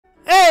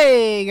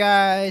Hey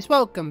guys,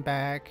 welcome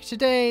back.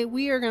 Today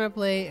we are gonna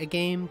play a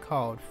game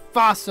called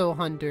Fossil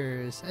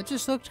Hunters. It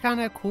just looked kind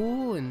of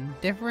cool and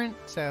different,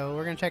 so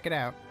we're gonna check it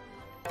out.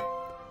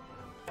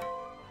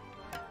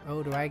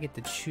 Oh, do I get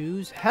to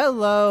choose?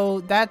 Hello,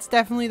 that's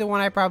definitely the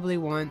one I probably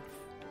want.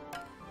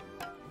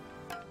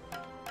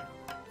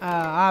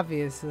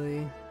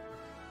 Obviously.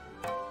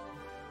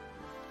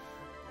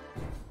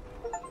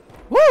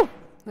 Woo!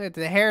 Look at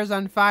the hair's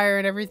on fire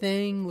and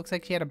everything. Looks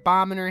like she had a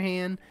bomb in her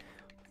hand.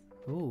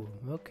 Ooh,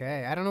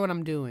 okay. I don't know what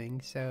I'm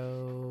doing,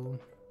 so...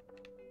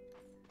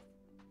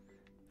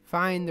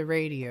 Find the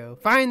radio.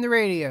 Find the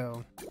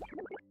radio!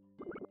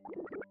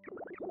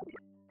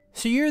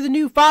 So you're the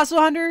new fossil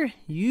hunter?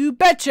 You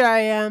betcha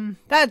I am!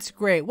 That's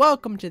great.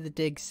 Welcome to the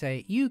dig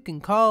site. You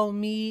can call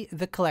me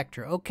the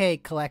collector. Okay,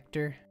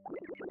 collector.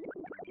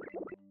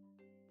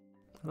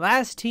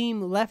 Last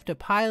team left a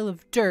pile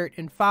of dirt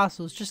and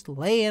fossils just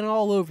laying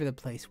all over the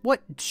place.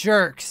 What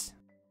jerks!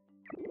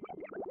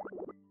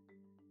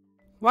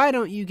 Why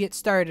don't you get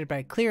started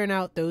by clearing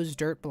out those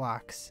dirt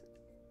blocks?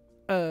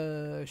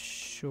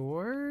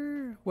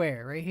 Sure.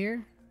 Where? Right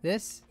here?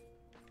 This?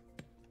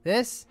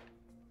 This?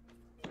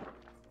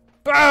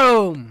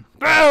 Boom!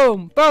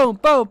 Boom! Boom!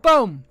 Boom!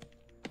 Boom!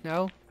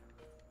 No?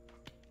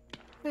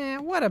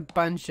 Man, what a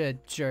bunch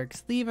of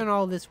jerks. Leaving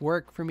all this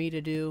work for me to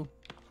do.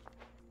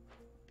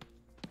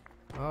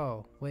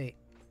 Oh, wait.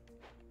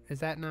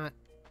 Is that not...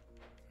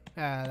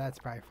 that's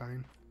probably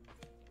fine.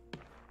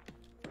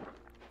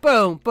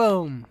 Boom!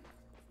 Boom!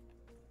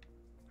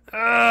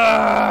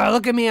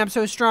 Look at me, I'm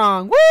so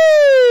strong.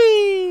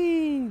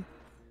 Whee!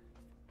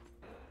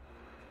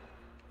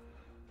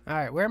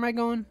 Alright, where am I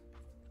going?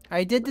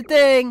 I did the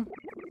thing!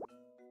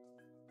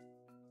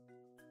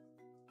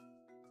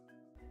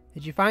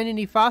 Did you find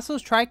any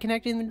fossils? Try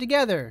connecting them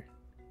together.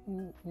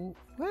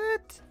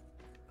 What?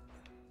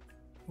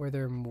 Were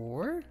there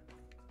more?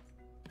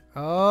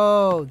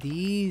 Oh,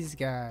 these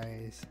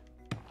guys.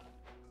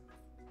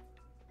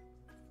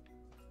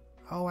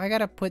 Oh, I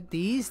gotta put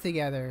these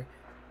together.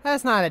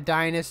 That's not a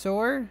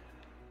dinosaur.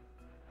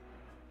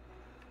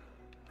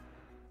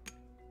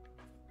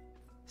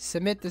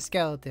 Submit the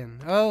skeleton.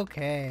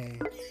 Okay.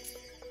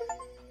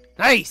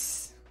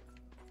 Nice!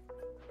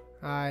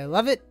 I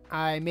love it.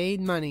 I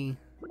made money.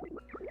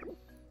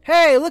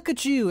 Hey, look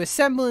at you,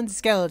 assembling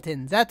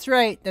skeletons. That's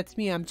right. That's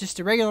me. I'm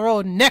just a regular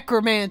old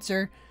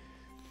necromancer.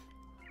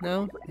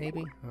 No?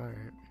 Maybe?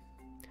 Alright.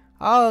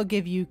 I'll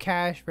give you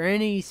cash for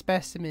any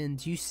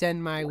specimens you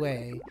send my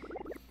way.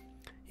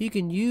 You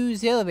can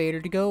use the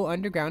elevator to go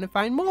underground and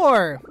find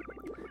more.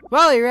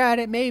 While you're at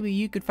it, maybe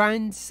you could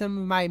find some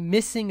of my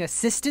missing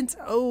assistants.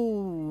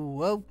 Oh,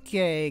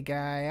 okay,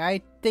 guy.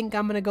 I think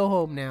I'm gonna go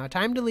home now.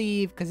 Time to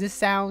leave, because this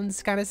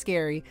sounds kind of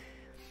scary.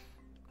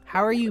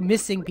 How are you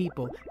missing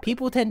people?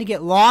 People tend to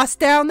get lost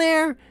down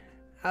there?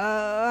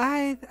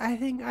 I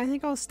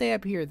think I'll stay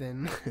up here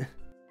then.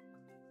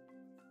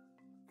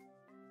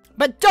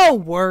 But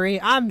don't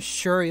worry, I'm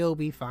sure you'll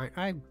be fine.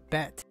 I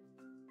bet.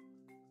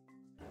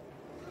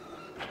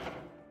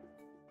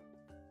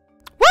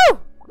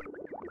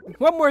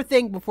 One more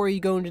thing before you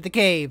go into the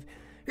cave.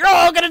 You're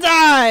all gonna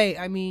die!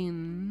 I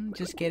mean,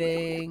 just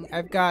kidding.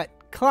 I've got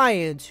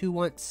clients who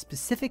want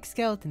specific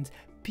skeletons.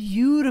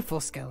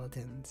 Beautiful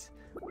skeletons.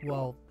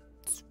 Well,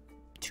 it's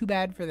too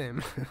bad for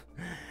them.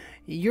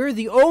 I'm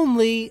the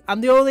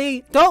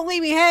only, don't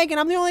leave me hanging,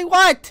 I'm the only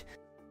what?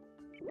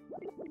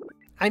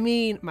 I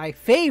mean, my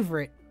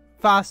favorite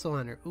fossil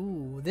hunter.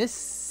 Ooh, this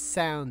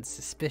sounds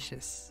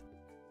suspicious.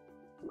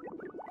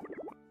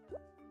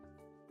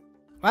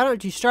 Why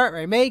don't you start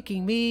by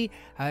making me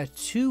a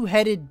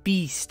two-headed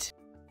beast?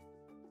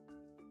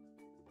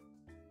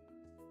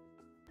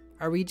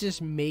 Are we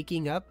just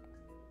making up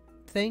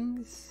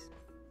things?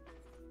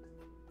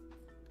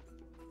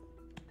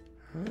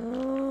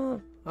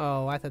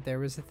 Oh, I thought there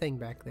was a thing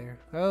back there.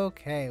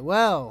 Okay,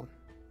 well.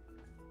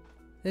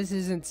 This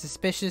isn't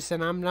suspicious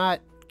and I'm not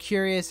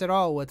curious at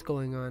all what's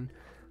going on.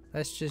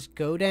 Let's just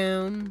go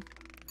down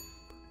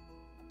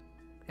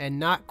and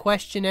not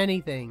question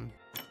anything.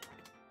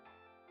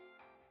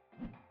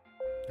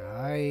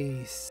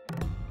 Nice.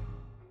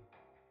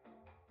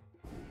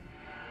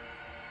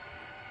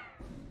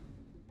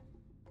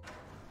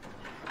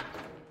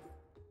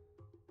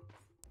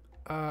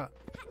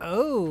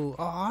 Oh,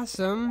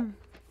 awesome.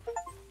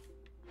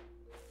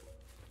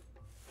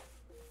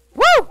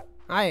 Woo!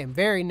 I am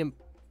very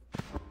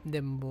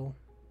nimble.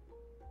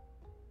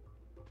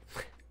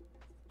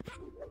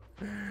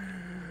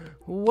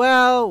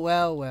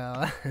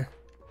 Well.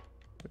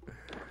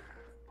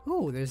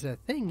 Ooh, there's a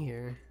thing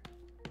here.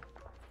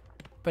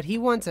 But he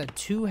wants a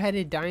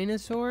two-headed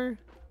dinosaur?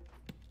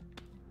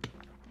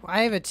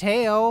 I have a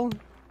tail.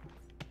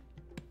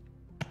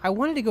 I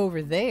wanted to go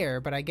over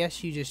there, but I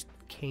guess you just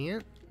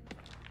can't.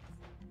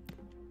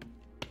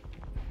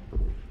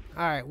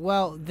 Alright,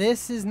 well,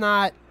 this is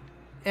not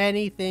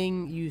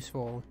anything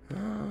useful.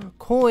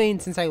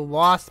 Coin, since I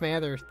lost my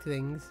other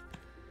things.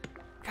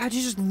 God,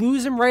 you just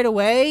lose them right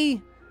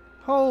away?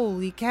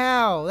 Holy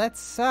cow, that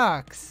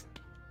sucks.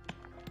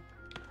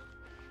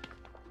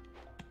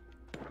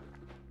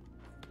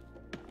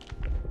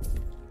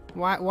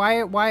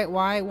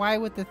 Why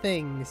with the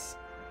things?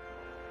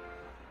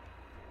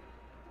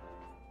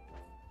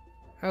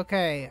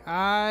 Okay,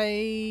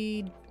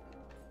 am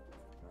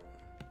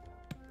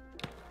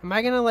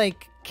I gonna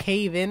like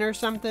cave in or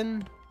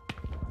something?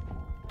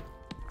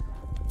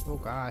 Oh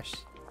gosh.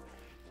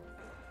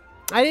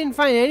 I didn't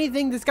find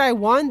anything this guy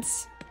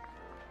wants.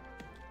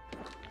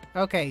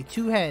 Okay,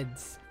 2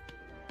 heads.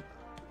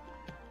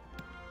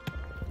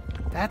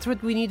 That's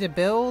what we need to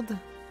build?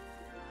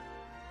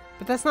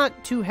 But that's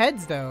not 2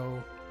 heads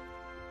though.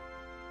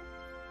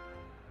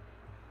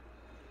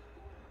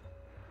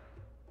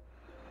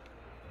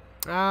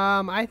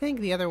 I think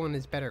the other one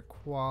is better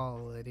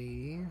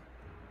quality.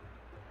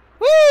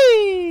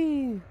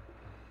 Whee!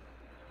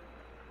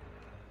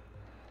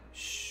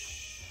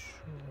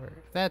 Sure.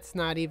 That's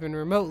not even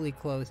remotely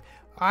close.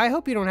 I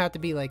hope you don't have to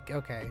be like,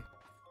 okay.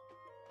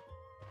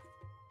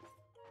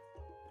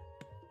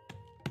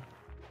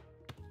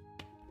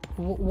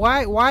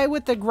 Why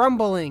with the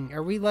grumbling?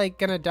 Are we like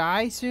gonna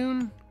die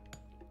soon?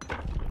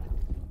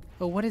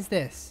 Oh, what is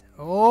this?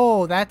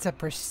 Oh, that's a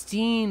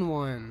pristine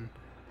one.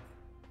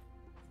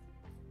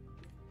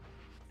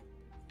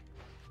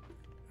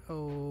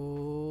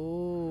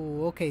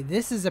 Oh, okay,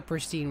 this is a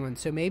pristine one.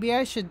 So maybe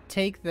I should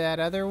take that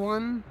other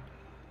one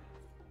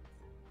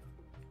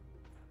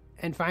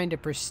and find a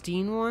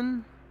pristine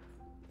one.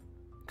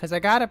 Because I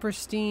got a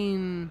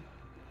pristine,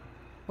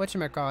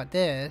 whatchamacallit,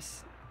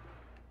 this.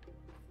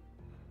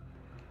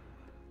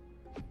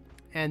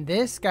 And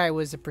this guy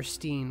was a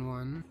pristine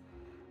one.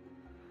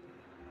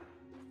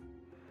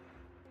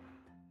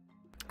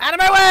 Out of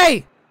my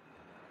way!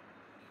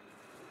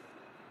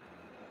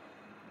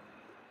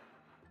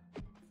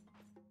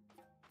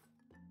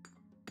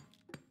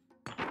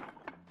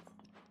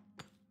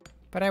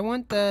 But I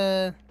want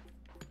the...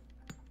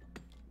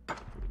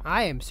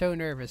 I am so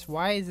nervous.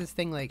 Why is this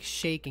thing like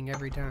shaking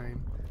every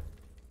time?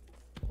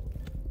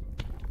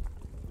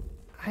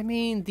 I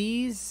mean,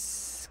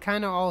 these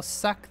kind of all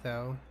suck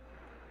though.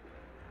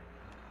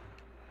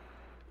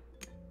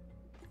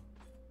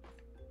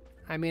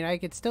 I mean, I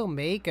could still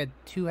make a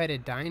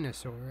 2-headed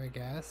dinosaur, I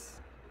guess.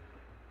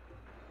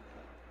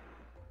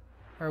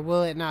 Or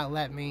will it not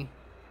let me?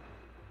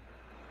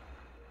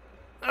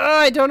 Oh,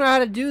 I don't know how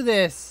to do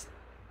this.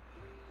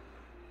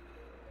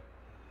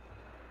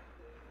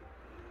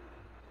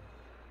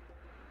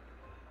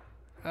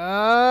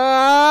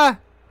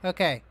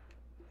 Okay.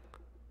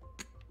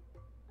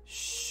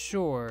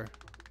 Sure.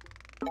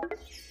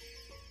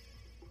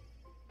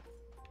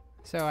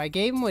 So I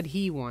gave him what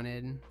he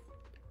wanted.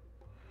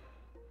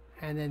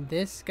 And then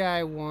this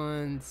guy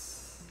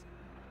wants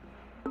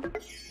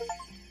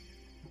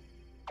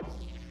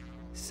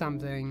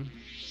something.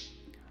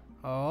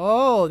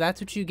 Oh, that's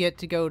what you get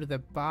to go to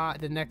the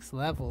next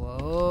level.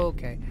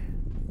 Okay.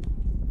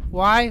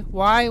 Why?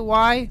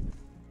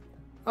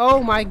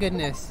 Oh my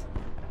goodness.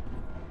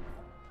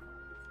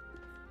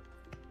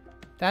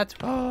 That's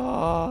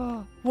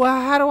oh.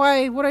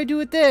 Well, what do I do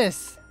with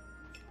this?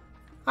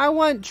 I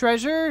want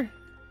treasure.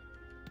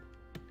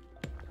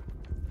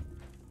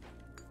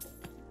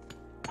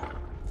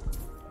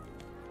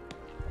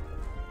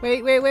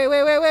 Wait.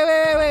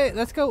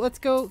 Let's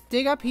go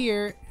dig up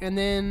here and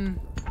then.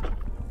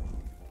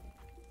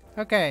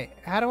 Okay,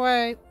 how do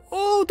I?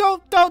 Oh,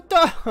 don't.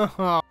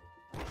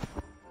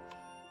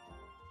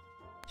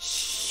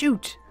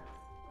 Shoot.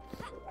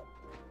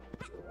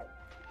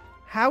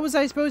 How was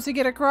I supposed to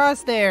get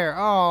across there?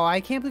 Oh,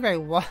 I can't believe I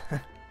lost.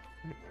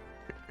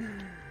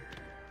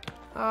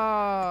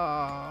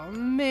 Oh,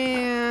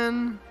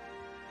 man.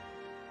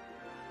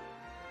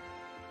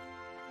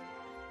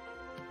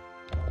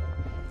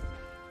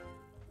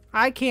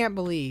 I can't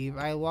believe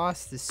I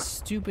lost this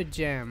stupid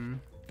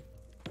gem.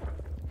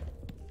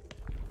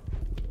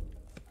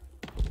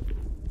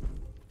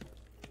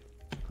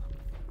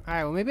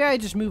 Alright, well maybe I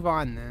just move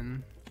on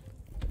then.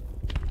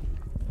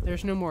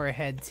 There's no more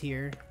heads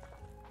here.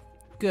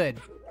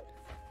 Good.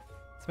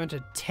 It's a bunch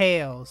of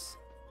tails.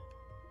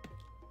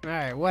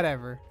 Alright,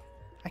 whatever.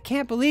 I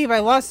can't believe I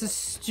lost this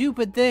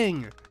stupid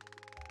thing.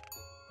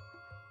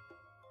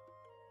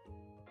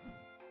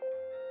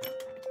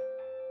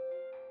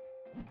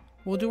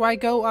 Well, do I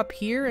go up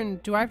here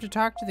and do I have to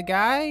talk to the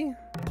guy?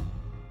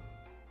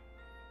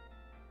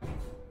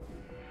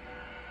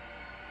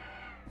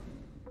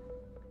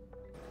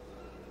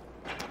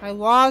 I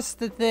lost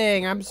the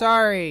thing. I'm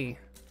sorry.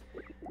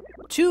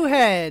 2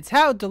 heads.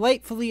 How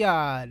delightfully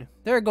odd.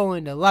 They're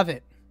going to love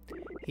it.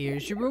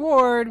 Here's your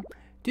reward.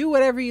 Do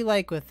whatever you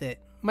like with it.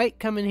 Might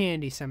come in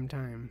handy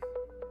sometime.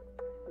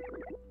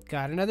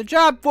 Got another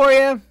job for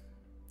you.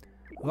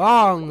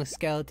 Long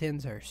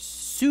skeletons are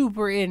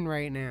super in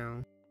right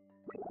now.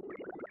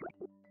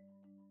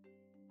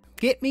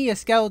 Get me a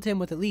skeleton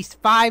with at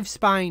least 5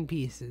 spine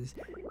pieces.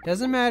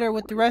 Doesn't matter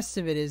what the rest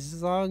of it is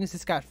as long as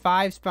it's got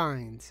 5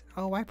 spines.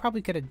 Oh, I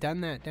probably could have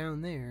done that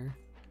down there.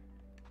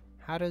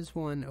 How does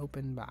one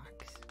open box?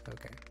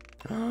 Okay.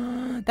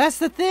 That's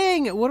the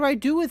thing! What do I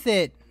do with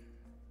it?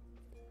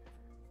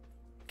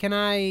 Can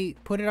I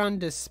put it on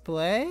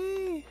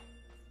display?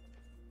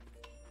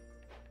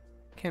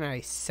 Can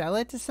I sell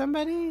it to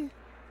somebody?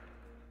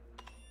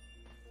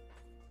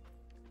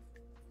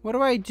 What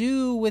do I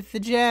do with the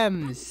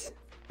gems?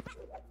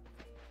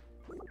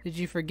 Did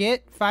you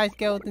forget 5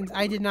 skeletons?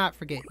 I did not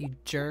forget, you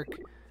jerk.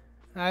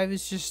 I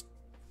was just...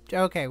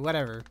 Okay,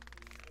 whatever.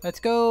 Let's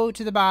go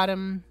to the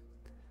bottom.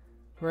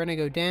 We're gonna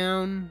go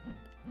down.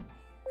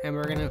 And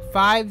we're gonna...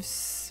 Five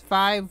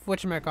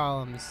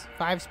whatchamacallums.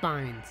 5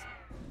 spines.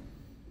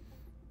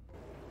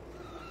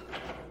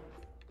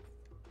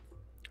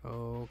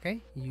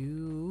 Okay,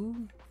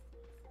 you...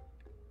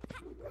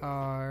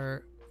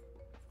 are...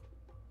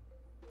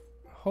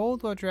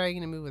 Hold while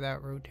dragging to move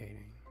without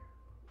rotating.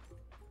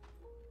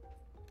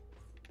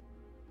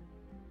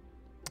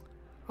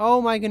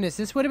 Oh my goodness,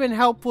 this would have been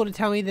helpful to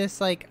tell me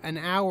this like an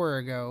hour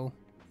ago.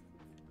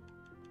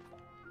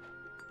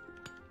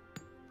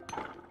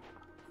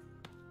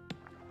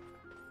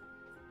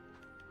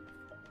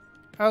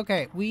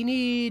 Okay, we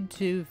need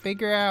to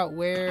figure out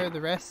where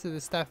the rest of the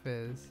stuff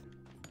is.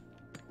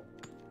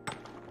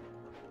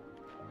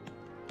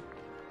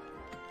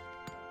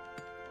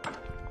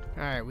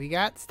 Alright, we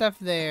got stuff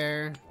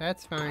there.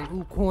 That's fine.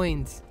 Ooh,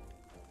 coins.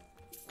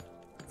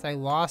 So I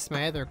lost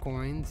my other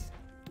coins.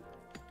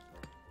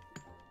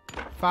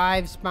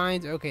 5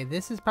 spines. Okay,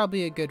 this is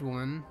probably a good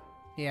one.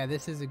 Yeah,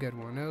 this is a good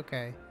one.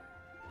 Okay.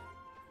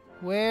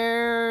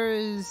 Where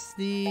is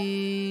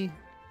the...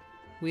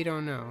 We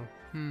don't know.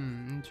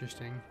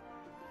 Interesting.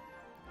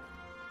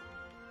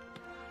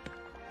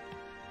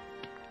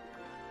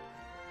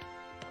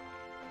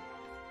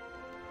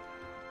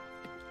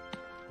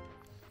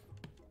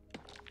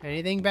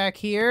 Anything back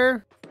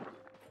here?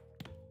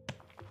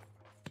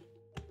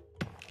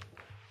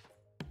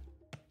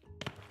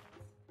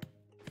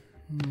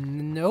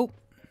 Nope.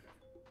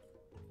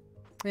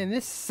 Man,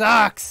 this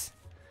sucks.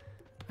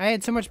 I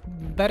had so much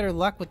better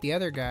luck with the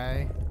other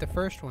guy, the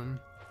first one.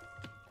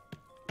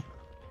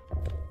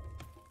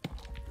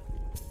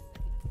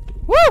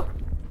 Woo!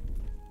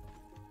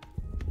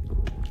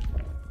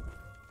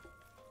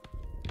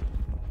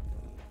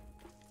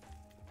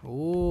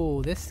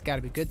 Ooh, this has got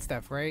to be good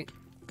stuff, right?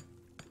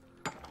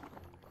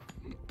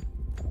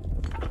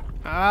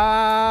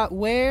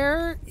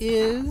 Where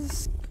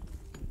is...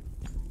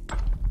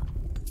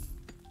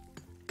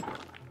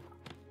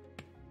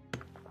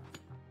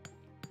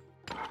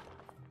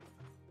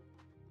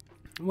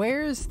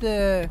 Where's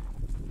the...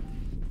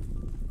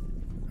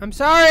 I'm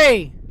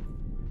sorry!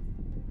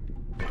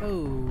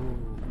 Oh.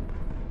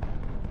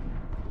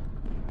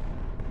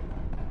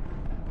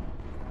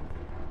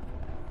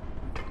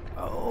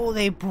 Oh,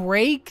 they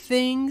break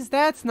things?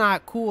 That's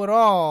not cool at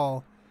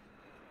all.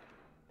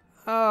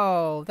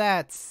 Oh,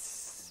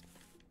 that's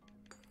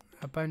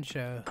a bunch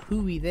of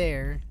hooey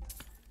there.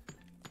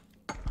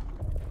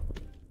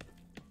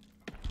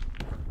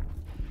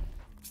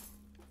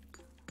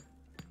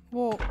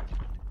 Well,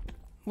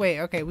 wait,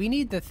 okay, we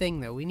need the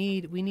thing though. We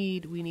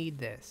need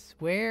this.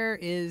 Where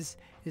is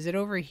it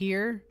over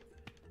here?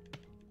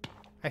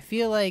 I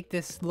feel like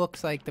this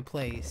looks like the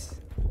place.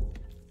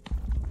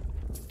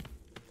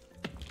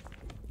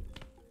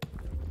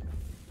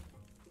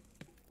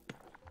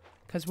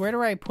 Cause where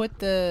do I put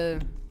the...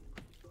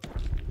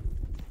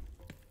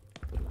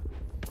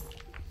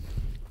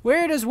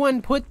 Where does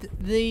one put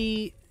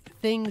the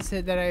things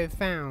that I've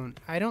found?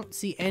 I don't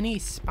see any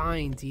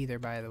spines either,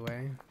 by the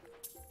way.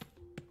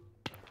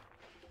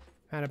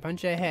 Found a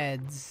bunch of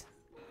heads.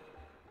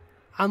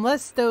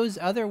 Unless those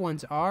other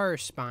ones are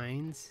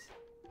spines.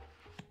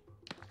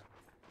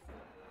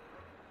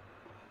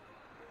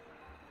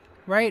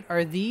 Right,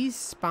 are these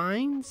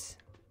spines?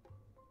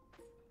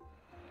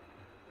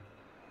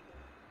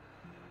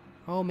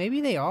 Oh,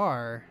 maybe they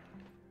are.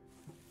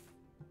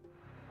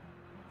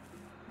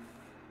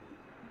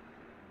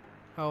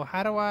 Oh,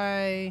 how do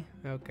I...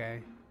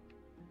 Okay.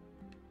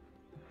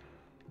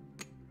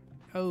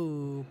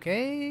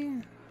 Okay.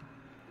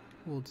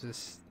 We'll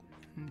just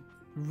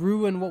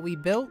ruin what we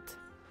built.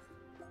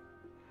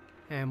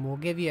 And we'll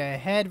give you a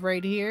head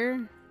right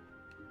here.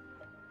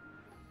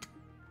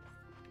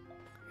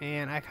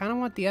 And I kind of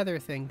want the other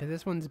thing, because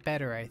this one's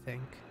better, I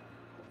think.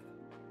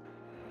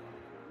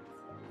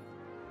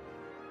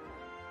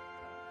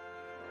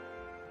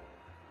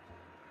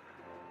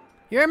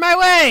 You're in my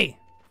way!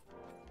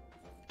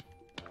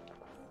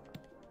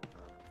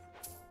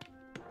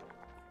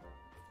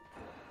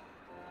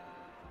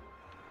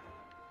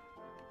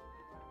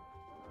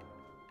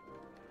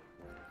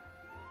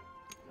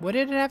 What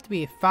did it have to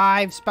be?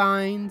 5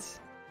 spines?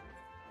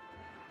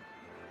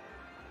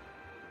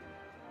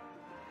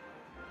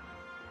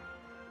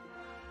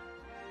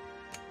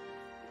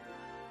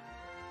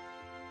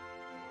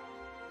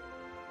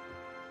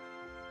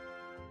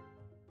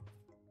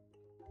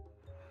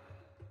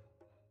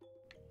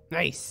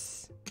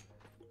 Nice.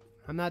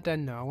 I'm not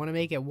done though. I want to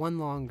make it one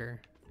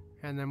longer.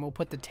 And then we'll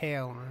put the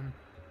tail on.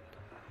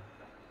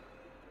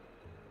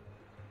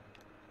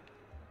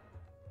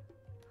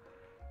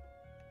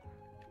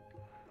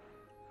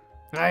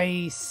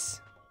 Nice.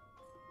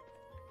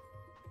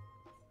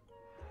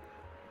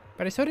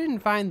 But I still didn't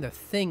find the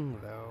thing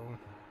though.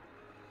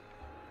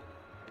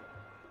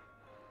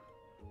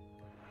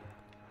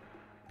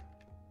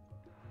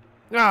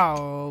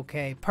 Oh,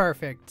 okay,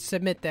 perfect.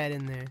 Submit that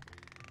in there.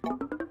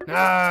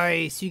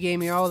 Nice, you gave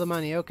me all the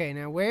money. Okay,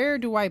 now where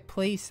do I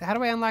place, how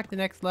do I unlock the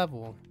next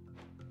level?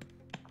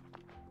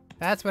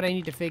 That's what I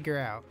need to figure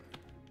out.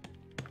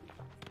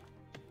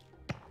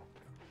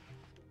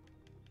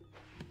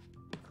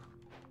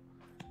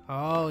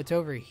 Oh, it's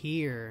over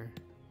here.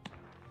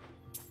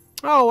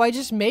 Oh, I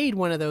just made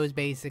one of those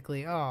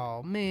basically.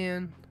 Oh,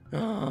 man.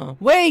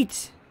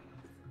 Wait!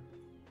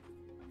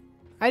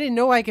 I didn't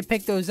know I could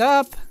pick those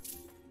up.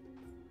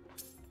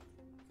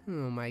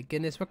 Oh my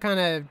goodness, what kind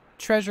of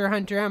treasure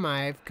hunter am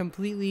I? I've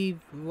completely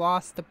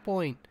lost the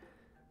point.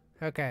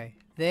 Okay,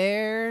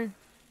 there.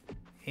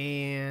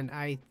 And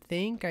I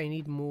think I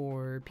need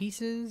more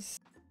pieces.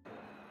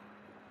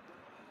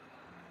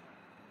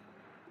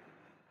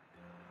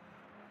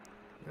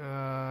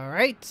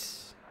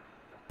 Alright.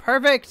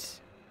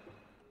 Perfect.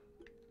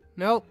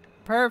 Nope.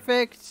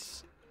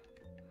 Perfect.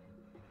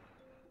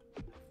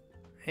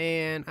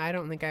 And I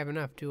don't think I have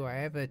enough, do I? I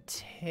have a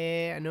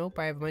tail. Nope,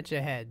 I have a bunch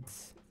of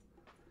heads.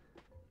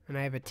 And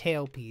I have a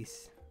tail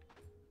piece.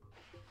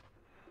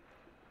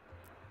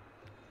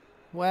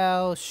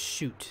 Well,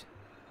 shoot.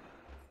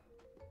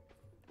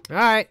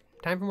 Alright,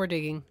 time for more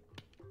digging.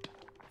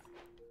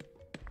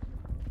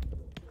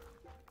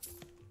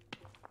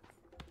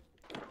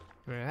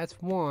 Alright,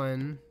 that's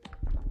one.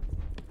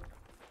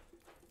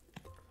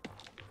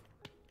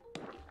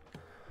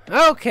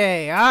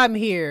 Okay, I'm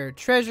here.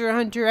 Treasure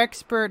hunter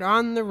expert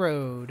on the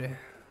road.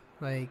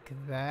 Like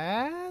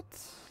that.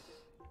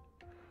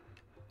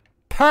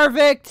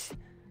 Perfect!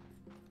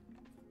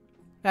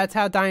 That's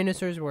how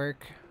dinosaurs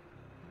work.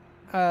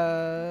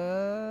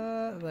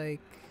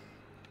 Like...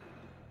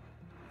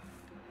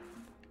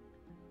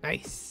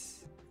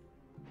 Nice.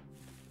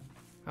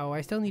 Oh,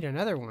 I still need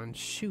another one.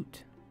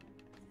 Shoot.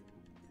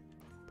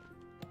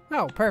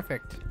 Oh,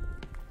 perfect.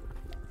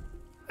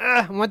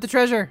 I want the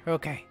treasure.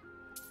 Okay.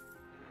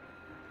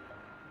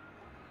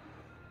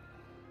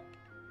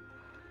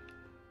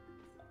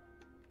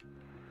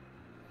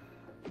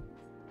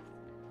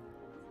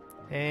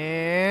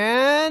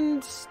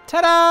 And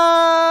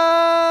ta-da!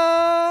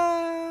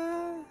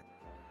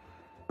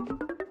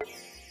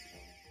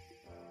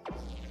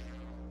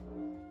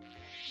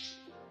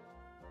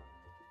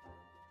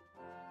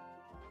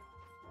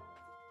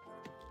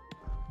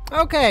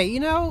 Okay, you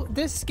know,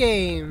 this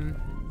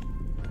game...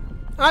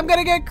 I'm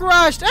gonna get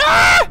crushed!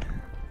 Ah!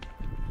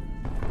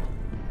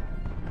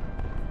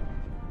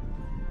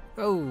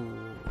 Oh.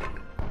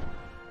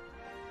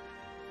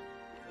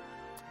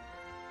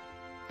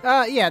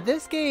 Yeah,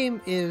 this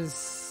game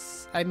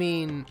is,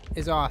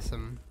 is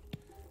awesome.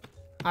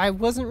 I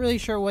wasn't really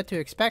sure what to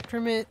expect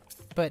from it,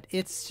 but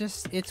it's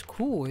just, it's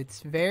cool.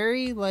 It's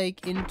very,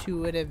 like,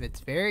 intuitive. It's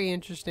very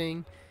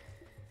interesting.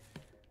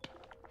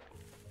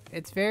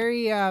 It's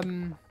very, yeah,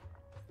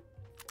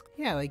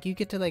 like, you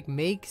get to, like,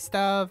 make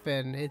stuff,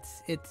 and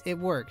it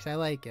works. I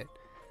like it.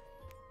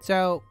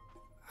 So,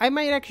 I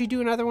might actually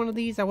do another one of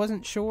these. I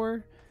wasn't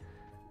sure,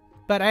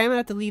 but I am gonna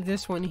have to leave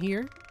this one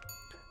here.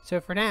 So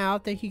for now,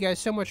 thank you guys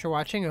so much for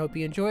watching. I hope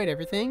you enjoyed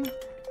everything.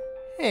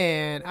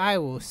 And I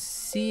will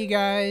see you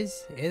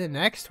guys in the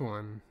next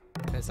one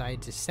as I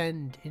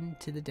descend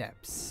into the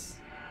depths.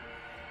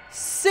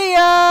 See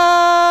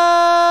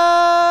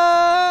ya!